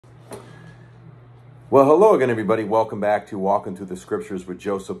Well, hello again, everybody. Welcome back to Walking Through the Scriptures with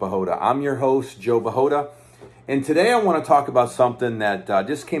Joseph Bahota. I'm your host, Joe Bahota, and today I want to talk about something that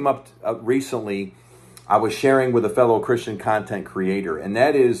just came up recently. I was sharing with a fellow Christian content creator, and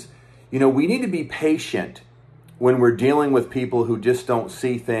that is, we need to be patient when we're dealing with people who just don't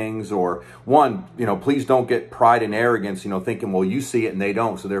see things, or please don't get pride and arrogance, thinking, well, you see it and they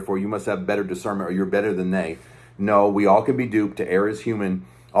don't, so therefore you must have better discernment or you're better than they. No, we all can be duped. To err is human.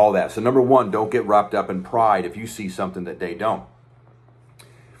 All that. So number one, don't get wrapped up in pride if you see something that they don't.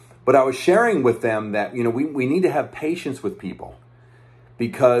 But I was sharing with them that, we need to have patience with people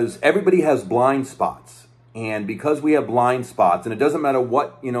because everybody has blind spots. And because we have blind spots, and it doesn't matter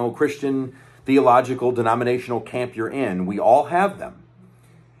what, Christian, theological, denominational camp you're in, we all have them.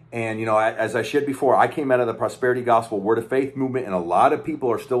 And, as I shared before, I came out of the prosperity gospel word of faith movement, and a lot of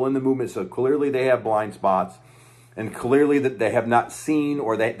people are still in the movement. So clearly they have blind spots. And clearly that they have not seen,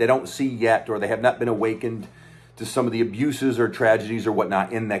 or they don't see yet, or they have not been awakened to some of the abuses or tragedies or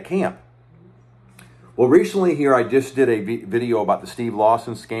whatnot in that camp. Well, recently here, I just did a video about the Steve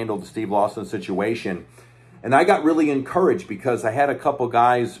Lawson scandal, the Steve Lawson situation. And I got really encouraged because I had a couple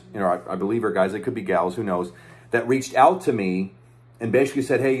guys, I believe are guys, they could be gals, who knows, that reached out to me and basically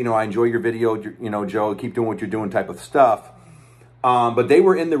said, hey, I enjoy your video, Joe, keep doing what you're doing type of stuff. But they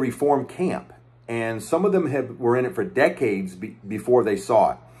were in the Reform camp. And some of them were in it for decades before they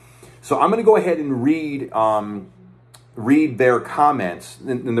saw it. So I'm going to go ahead and read their comments.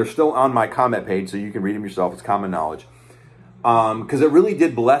 And they're still on my comment page, so you can read them yourself. It's common knowledge. Because it really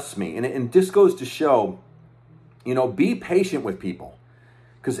did bless me. And it just goes to show, be patient with people.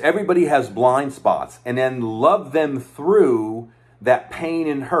 Because everybody has blind spots. And then love them through that pain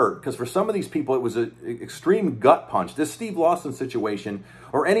and hurt. Because for some of these people, it was an extreme gut punch. This Steve Lawson situation,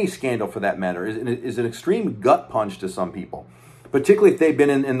 or any scandal for that matter, is an extreme gut punch to some people. Particularly if they've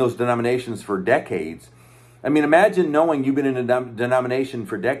been in those denominations for decades. I mean, imagine knowing you've been in a denomination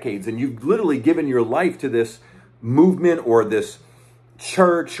for decades and you've literally given your life to this movement or this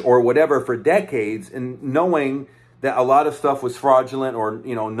church or whatever for decades, and knowing that a lot of stuff was fraudulent, or,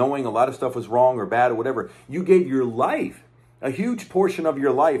 knowing a lot of stuff was wrong or bad or whatever. You gave your life, a huge portion of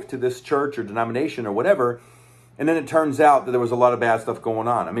your life, to this church or denomination or whatever, and then it turns out that there was a lot of bad stuff going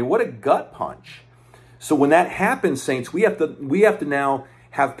on. I mean, what a gut punch. So when that happens, saints, we have to now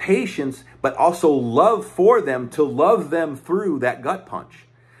have patience, but also love for them, to love them through that gut punch,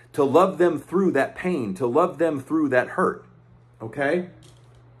 to love them through that pain, to love them through that hurt. Okay?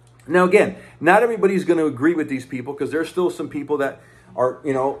 Now, again, not everybody's going to agree with these people, because there's still some people that are,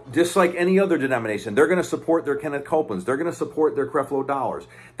 just like any other denomination. They're going to support their Kenneth Copelands. They're going to support their Creflo Dollars.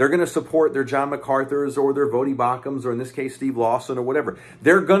 They're going to support their John MacArthur's or their Vody Bachams, or in this case, Steve Lawson or whatever.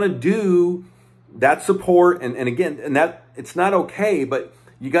 They're going to do that support. And again, and that it's not okay, but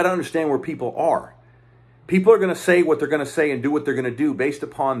you got to understand where people are. People are going to say what they're going to say and do what they're going to do based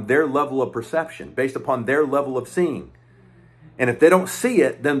upon their level of perception, based upon their level of seeing. And if they don't see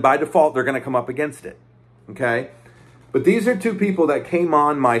it, then by default, they're going to come up against it. Okay? But these are two people that came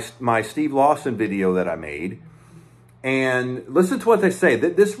on my Steve Lawson video that I made. And listen to what they say.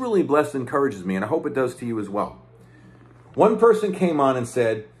 This really blessed and encourages me, and I hope it does to you as well. One person came on and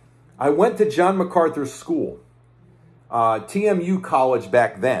said, I went to John MacArthur's school, TMU college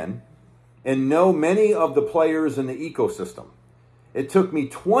back then, and know many of the players in the ecosystem. It took me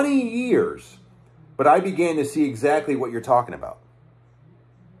 20 years, but I began to see exactly what you're talking about.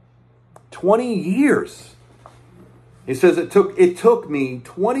 20 years. He says, it took me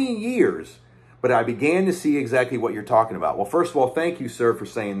 20 years, but I began to see exactly what you're talking about. Well, first of all, thank you, sir, for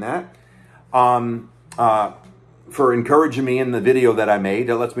saying that. For encouraging me in the video that I made.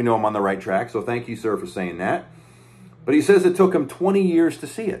 That lets me know I'm on the right track. So thank you, sir, for saying that. But he says it took him 20 years to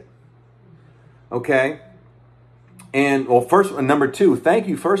see it. Okay? And, well, number two, thank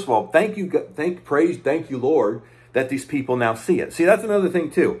you, first of all. Thank you, Lord, that these people now see it. See, that's another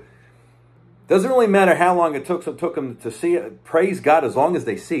thing, too. Doesn't really matter how long it took them to see it. Praise God as long as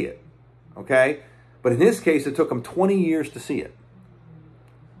they see it. Okay? But in his case, it took him 20 years to see it.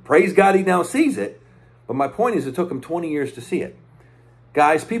 Praise God he now sees it. But my point is, it took him 20 years to see it.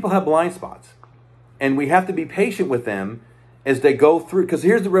 Guys, people have blind spots. And we have to be patient with them as they go through. Because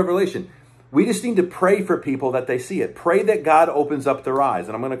here's the revelation. We just need to pray for people that they see it. Pray that God opens up their eyes.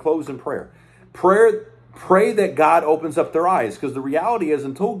 And I'm going to close in prayer. Pray that God opens up their eyes, because the reality is,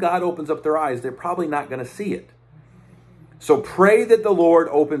 until God opens up their eyes, they're probably not going to see it. So pray that the Lord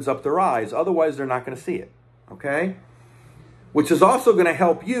opens up their eyes. Otherwise, they're not going to see it. Okay? which is also going to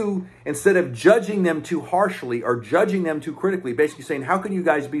help you instead of judging them too harshly or judging them too critically, basically saying, how can you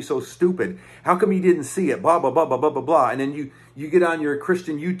guys be so stupid? How come you didn't see it? Blah, blah, blah, blah, blah, blah, blah. And then you get on your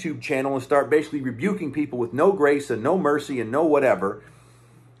Christian YouTube channel and start basically rebuking people with no grace and no mercy and no whatever.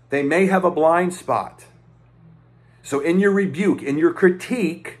 They may have a blind spot. So in your rebuke, in your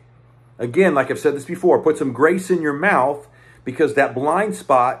critique, again, like I've said this before, put some grace in your mouth because that blind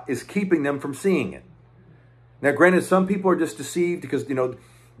spot is keeping them from seeing it. Now, granted, some people are just deceived because,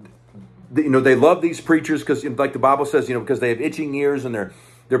 they love these preachers because, like the Bible says, because they have itching ears and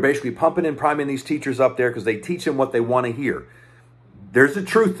they're basically pumping and priming these teachers up there because they teach them what they want to hear. There's a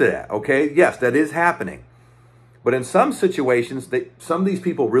truth to that, okay? Yes, that is happening. But in some situations, some of these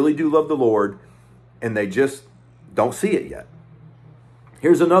people really do love the Lord and they just don't see it yet.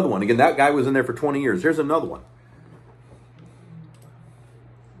 Here's another one. Again, that guy was in there for 20 years. Here's another one.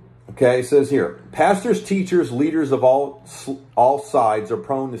 Okay, it says here, pastors, teachers, leaders of all sides are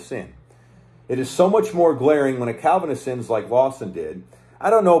prone to sin. It is so much more glaring when a Calvinist sins like Lawson did. I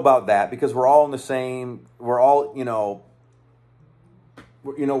don't know about that because we're all in the same, we're all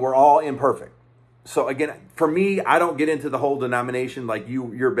imperfect. So again, for me, I don't get into the whole denomination like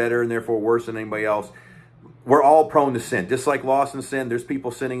you're better and therefore worse than anybody else. We're all prone to sin. Just like Lawson sinned, there's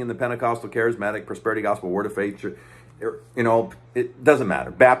people sinning in the Pentecostal, Charismatic, Prosperity Gospel, Word of Faith. It doesn't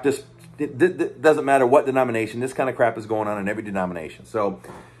matter. Baptist, it doesn't matter what denomination. This kind of crap is going on in every denomination.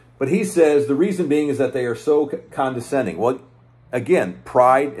 But he says the reason being is that they are so condescending. Well, again,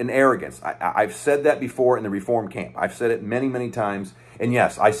 pride and arrogance. I've said that before in the Reformed camp. I've said it many, many times. And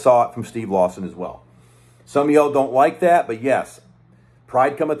yes, I saw it from Steve Lawson as well. Some of y'all don't like that, but yes,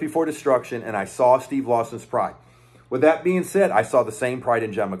 pride cometh before destruction, and I saw Steve Lawson's pride. With that being said, I saw the same pride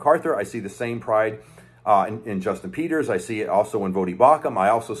in John MacArthur. I see the same pride in Justin Peters. I see it also in Vodi Bakum. I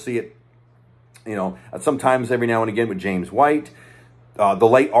also see it, sometimes every now and again with James White. The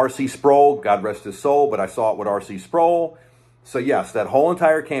late R.C. Sproul, God rest his soul, but I saw it with R.C. Sproul. So yes, that whole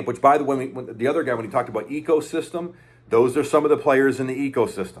entire camp, which by the way, when the other guy, when he talked about ecosystem, those are some of the players in the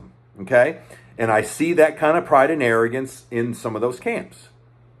ecosystem, okay? And I see that kind of pride and arrogance in some of those camps.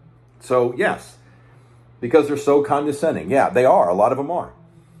 So yes, because they're so condescending. Yeah, they are. A lot of them are.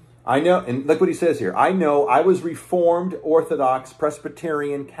 I know, and look what he says here. I know I was Reformed, Orthodox,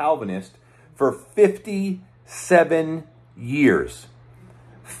 Presbyterian, Calvinist for 57 years.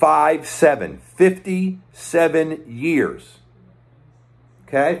 57 years.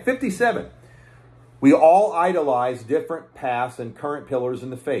 Okay, 57. We all idolize different paths and current pillars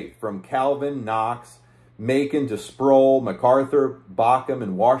in the faith, from Calvin, Knox, Macon to Sproul, MacArthur, Bakum,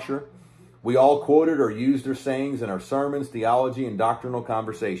 and Washer. We all quoted or used their sayings in our sermons, theology, and doctrinal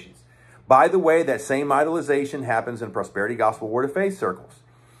conversations. By the way, that same idolization happens in Prosperity Gospel Word of Faith circles.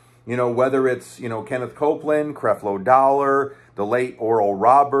 Whether it's, Kenneth Copeland, Creflo Dollar, the late Oral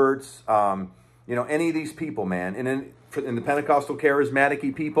Roberts, any of these people, man. And in the Pentecostal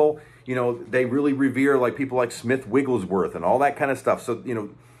charismatic people, they really revere like people like Smith Wigglesworth and all that kind of stuff. So,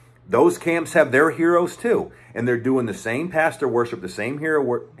 those camps have their heroes too. And they're doing the same pastor worship, the same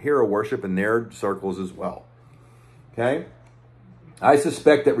hero worship in their circles as well. Okay? I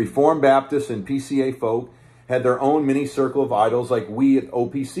suspect that Reformed Baptists and PCA folk had their own mini circle of idols like we at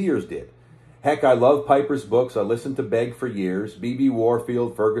OPCers did. Heck, I love Piper's books. I listened to Begg for years. B.B.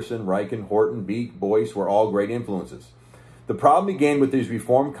 Warfield, Ferguson, Riken, Horton, Beek, Boyce were all great influences. The problem began with these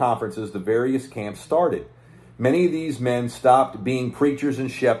Reformed conferences the various camps started. Many of these men stopped being preachers and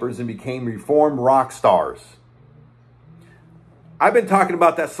shepherds and became Reformed rock stars. I've been talking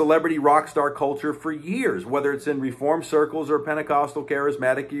about that celebrity rock star culture for years, whether it's in Reformed circles or Pentecostal,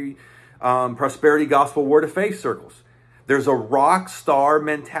 Charismatic, Prosperity Gospel Word of Faith circles. There's a rock star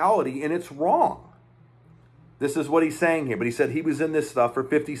mentality, and it's wrong. This is what he's saying here, but he said he was in this stuff for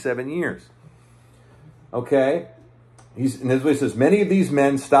 57 years. Okay? And this is what he says, many of these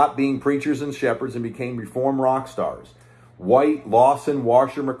men stopped being preachers and shepherds and became Reformed rock stars. White, Lawson,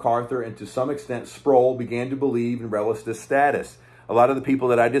 Washer, MacArthur, and to some extent Sproul began to believe and relish this status. A lot of the people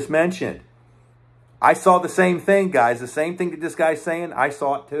that I just mentioned. I saw the same thing, guys. The same thing that this guy's saying, I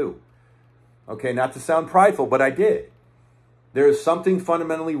saw it too. Okay, not to sound prideful, but I did. There is something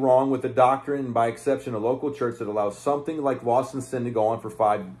fundamentally wrong with the doctrine, and by exception, a local church that allows something like Lawson's sin to go on for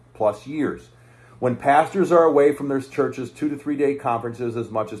 5+ years. When pastors are away from their churches 2 to 3 day conferences as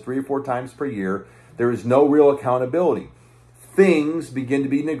much as 3 or 4 times per year, there is no real accountability. Things begin to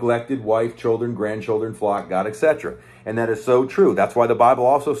be neglected: wife, children, grandchildren, flock, God, etc. And that is so true. That's why the Bible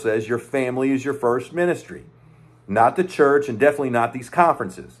also says your family is your first ministry. Not the church, and definitely not these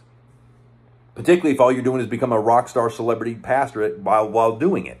conferences. Particularly if all you're doing is become a rock star celebrity pastor while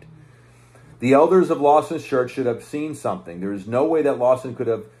doing it. The elders of Lawson's church should have seen something. There is no way that Lawson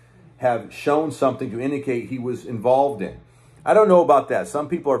could have shown something to indicate he was involved in. I don't know about that. Some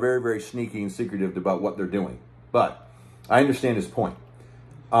people are very, very sneaky and secretive about what they're doing. But I understand his point.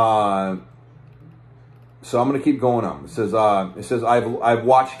 So I'm going to keep going on. It says I've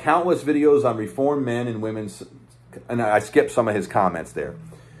watched countless videos on reformed men and women's, and I skipped some of his comments there.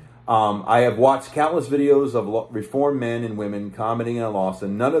 I have watched countless videos of reformed men and women commenting on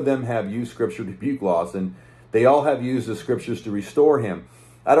Lawson. None of them have used scripture to rebuke Lawson. They all have used the scriptures to restore him.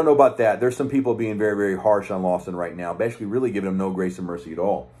 I don't know about that. There's some people being very, very harsh on Lawson right now, basically really giving him no grace and mercy at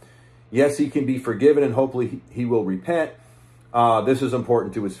all. Yes, he can be forgiven, and hopefully he will repent. This is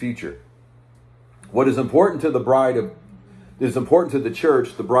important to his future. What is important to the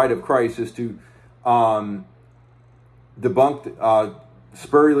church, the bride of Christ, is to debunk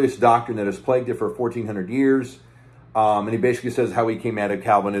spurious doctrine that has plagued it for 1,400 years. And he basically says how he came out of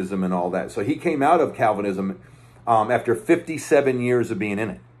Calvinism and all that. So he came out of Calvinism after 57 years of being in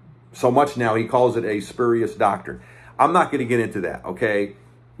it. So much now he calls it a spurious doctrine. I'm not going to get into that, okay?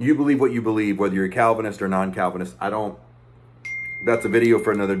 You believe what you believe, whether you're a Calvinist or non-Calvinist. That's a video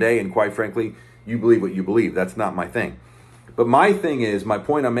for another day, and quite frankly, you believe what you believe. That's not my thing. But my thing is, my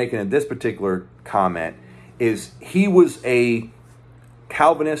point I'm making in this particular comment is he was a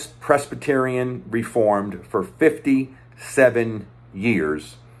Calvinist, Presbyterian, Reformed for 57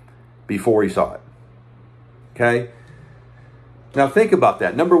 years before he saw it. Okay? Now think about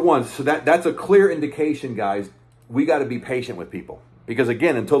that. Number one, so that's a clear indication, guys. We got to be patient with people. Because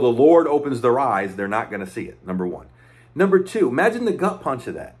again, until the Lord opens their eyes, they're not going to see it. Number one. Number two, imagine the gut punch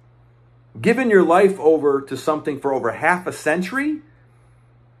of that. Giving your life over to something for over half a century,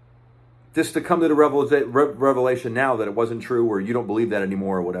 just to come to the revelation now that it wasn't true, or you don't believe that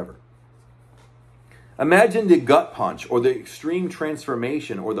anymore, or whatever. Imagine the gut punch or the extreme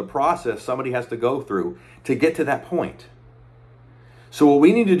transformation or the process somebody has to go through to get to that point. So what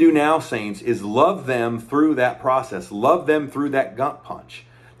we need to do now, saints, is love them through that process. Love them through that gut punch.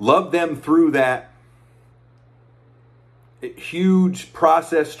 Love them through that huge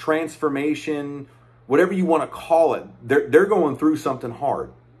process, transformation, whatever you want to call it. They're going through something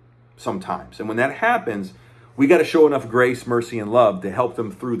hard sometimes. And when that happens, we got to show enough grace, mercy, and love to help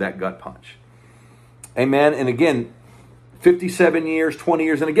them through that gut punch. Amen. And again, 57 years, 20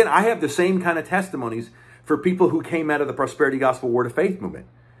 years. And again, I have the same kind of testimonies for people who came out of the prosperity gospel word of faith movement.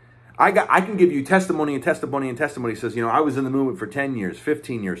 I can give you testimony and testimony and testimony. It says, I was in the movement for 10 years,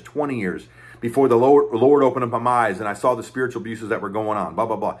 15 years, 20 years before the Lord opened up my eyes and I saw the spiritual abuses that were going on, blah,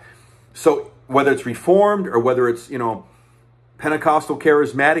 blah, blah. So whether it's Reformed or whether it's, Pentecostal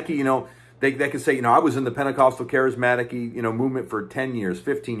charismatic, they can say, I was in the Pentecostal charismatic, movement for 10 years,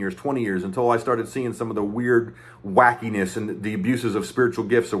 15 years, 20 years until I started seeing some of the weird wackiness and the abuses of spiritual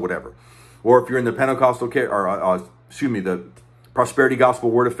gifts or whatever. Or if you're in the Pentecostal, the prosperity gospel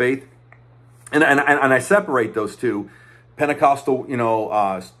word of faith. And I separate those two, Pentecostal,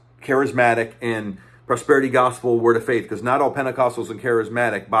 charismatic and prosperity gospel word of faith, because not all Pentecostals and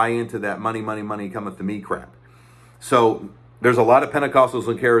charismatic buy into that money, money, money cometh to me crap. So there's a lot of Pentecostals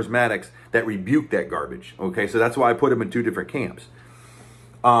and charismatics that rebuke that garbage. Okay, so that's why I put them in two different camps.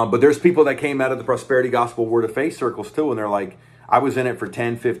 But there's people that came out of the prosperity gospel word of faith circles too, and they're like, I was in it for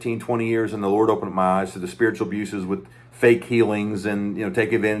 10, 15, 20 years, and the Lord opened up my eyes to the spiritual abuses with fake healings and,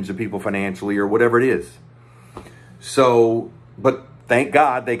 take advantage of people financially or whatever it is. So, but thank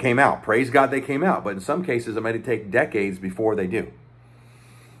God they came out. Praise God they came out. But in some cases, it might take decades before they do.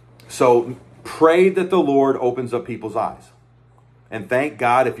 So pray that the Lord opens up people's eyes. And thank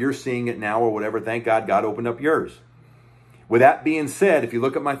God if you're seeing it now or whatever, thank God God opened up yours. With that being said, if you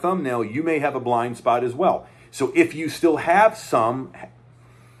look at my thumbnail, you may have a blind spot as well. So if you still have some,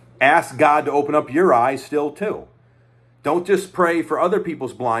 ask God to open up your eyes still too. Don't just pray for other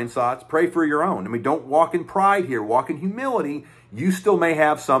people's blind spots. Pray for your own. Don't walk in pride here. Walk in humility. You still may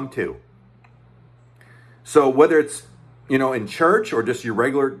have some too. So whether it's, in church or just your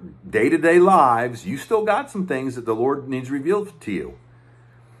regular day-to-day lives, you still got some things that the Lord needs revealed to you.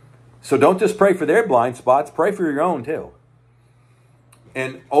 So don't just pray for their blind spots. Pray for your own too.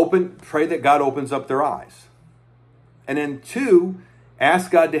 And pray that God opens up their eyes. And then two,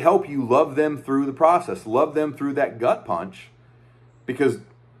 ask God to help you love them through the process. Love them through that gut punch. Because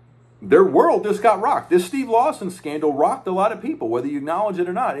their world just got rocked. This Steve Lawson scandal rocked a lot of people, whether you acknowledge it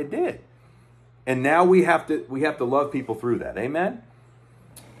or not. It did. And now we have to love people through that. Amen?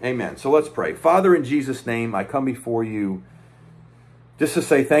 Amen. So let's pray. Father, in Jesus' name, I come before you just to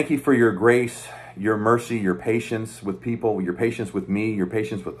say thank you for your grace, your mercy, your patience with people, your patience with me, your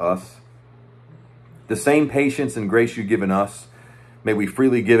patience with us. The same patience and grace you've given us, May we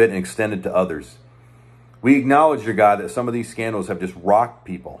freely give it and extend it to others. We acknowledge, dear God, that some of these scandals have just rocked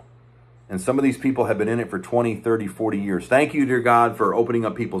people. And some of these people have been in it for 20, 30, 40 years. Thank you, dear God, for opening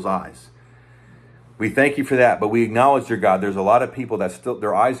up people's eyes. We thank you for that. But we acknowledge, dear God, there's a lot of people that still,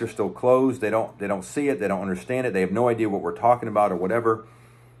 their eyes are still closed. They don't see it. They don't understand it. They have no idea what we're talking about or whatever.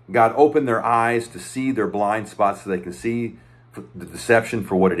 God, open their eyes to see their blind spots so they can see the deception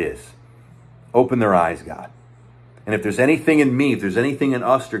for what it is. Open their eyes, God. And if there's anything in me, if there's anything in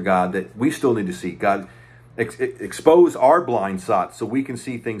us, dear God, that we still need to see, God, expose our blind spots so we can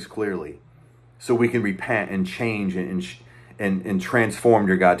see things clearly, so we can repent and change and transform,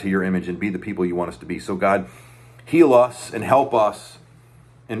 dear God, to your image and be the people you want us to be. So, God, heal us and help us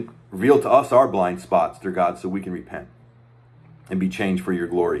and reveal to us our blind spots, dear God, so we can repent and be changed for your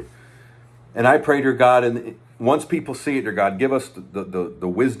glory. And I pray, dear God, and once people see it, dear God, give us the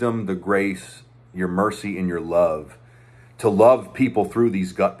wisdom, the grace, your mercy, and your love to love people through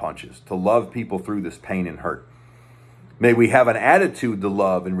these gut punches, to love people through this pain and hurt. May we have an attitude to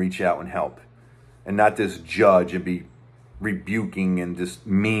love and reach out and help, and not just judge and be rebuking and just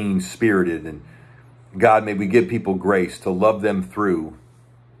mean-spirited. And God, may we give people grace to love them through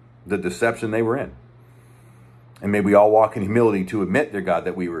the deception they were in. And may we all walk in humility to admit, dear God,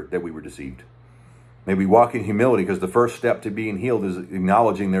 that we were deceived. May we walk in humility, because the first step to being healed is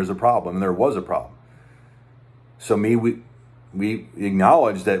acknowledging there's a problem, and there was a problem. So we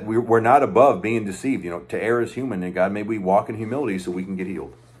acknowledge that we're not above being deceived. To err is human, and God, may we walk in humility so we can get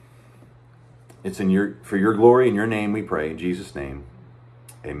healed. It's for your glory and your name we pray. In Jesus' name,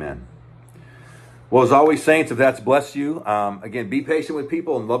 amen. Well, as always, saints, if that's blessed you, again, be patient with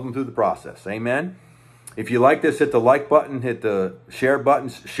people and love them through the process. Amen. If you like this, hit the like button, hit the share button,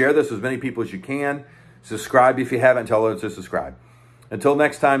 share this with as many people as you can. Subscribe if you haven't, tell others to subscribe. Until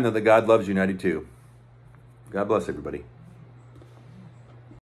next time, know that God loves you, 92. God bless everybody.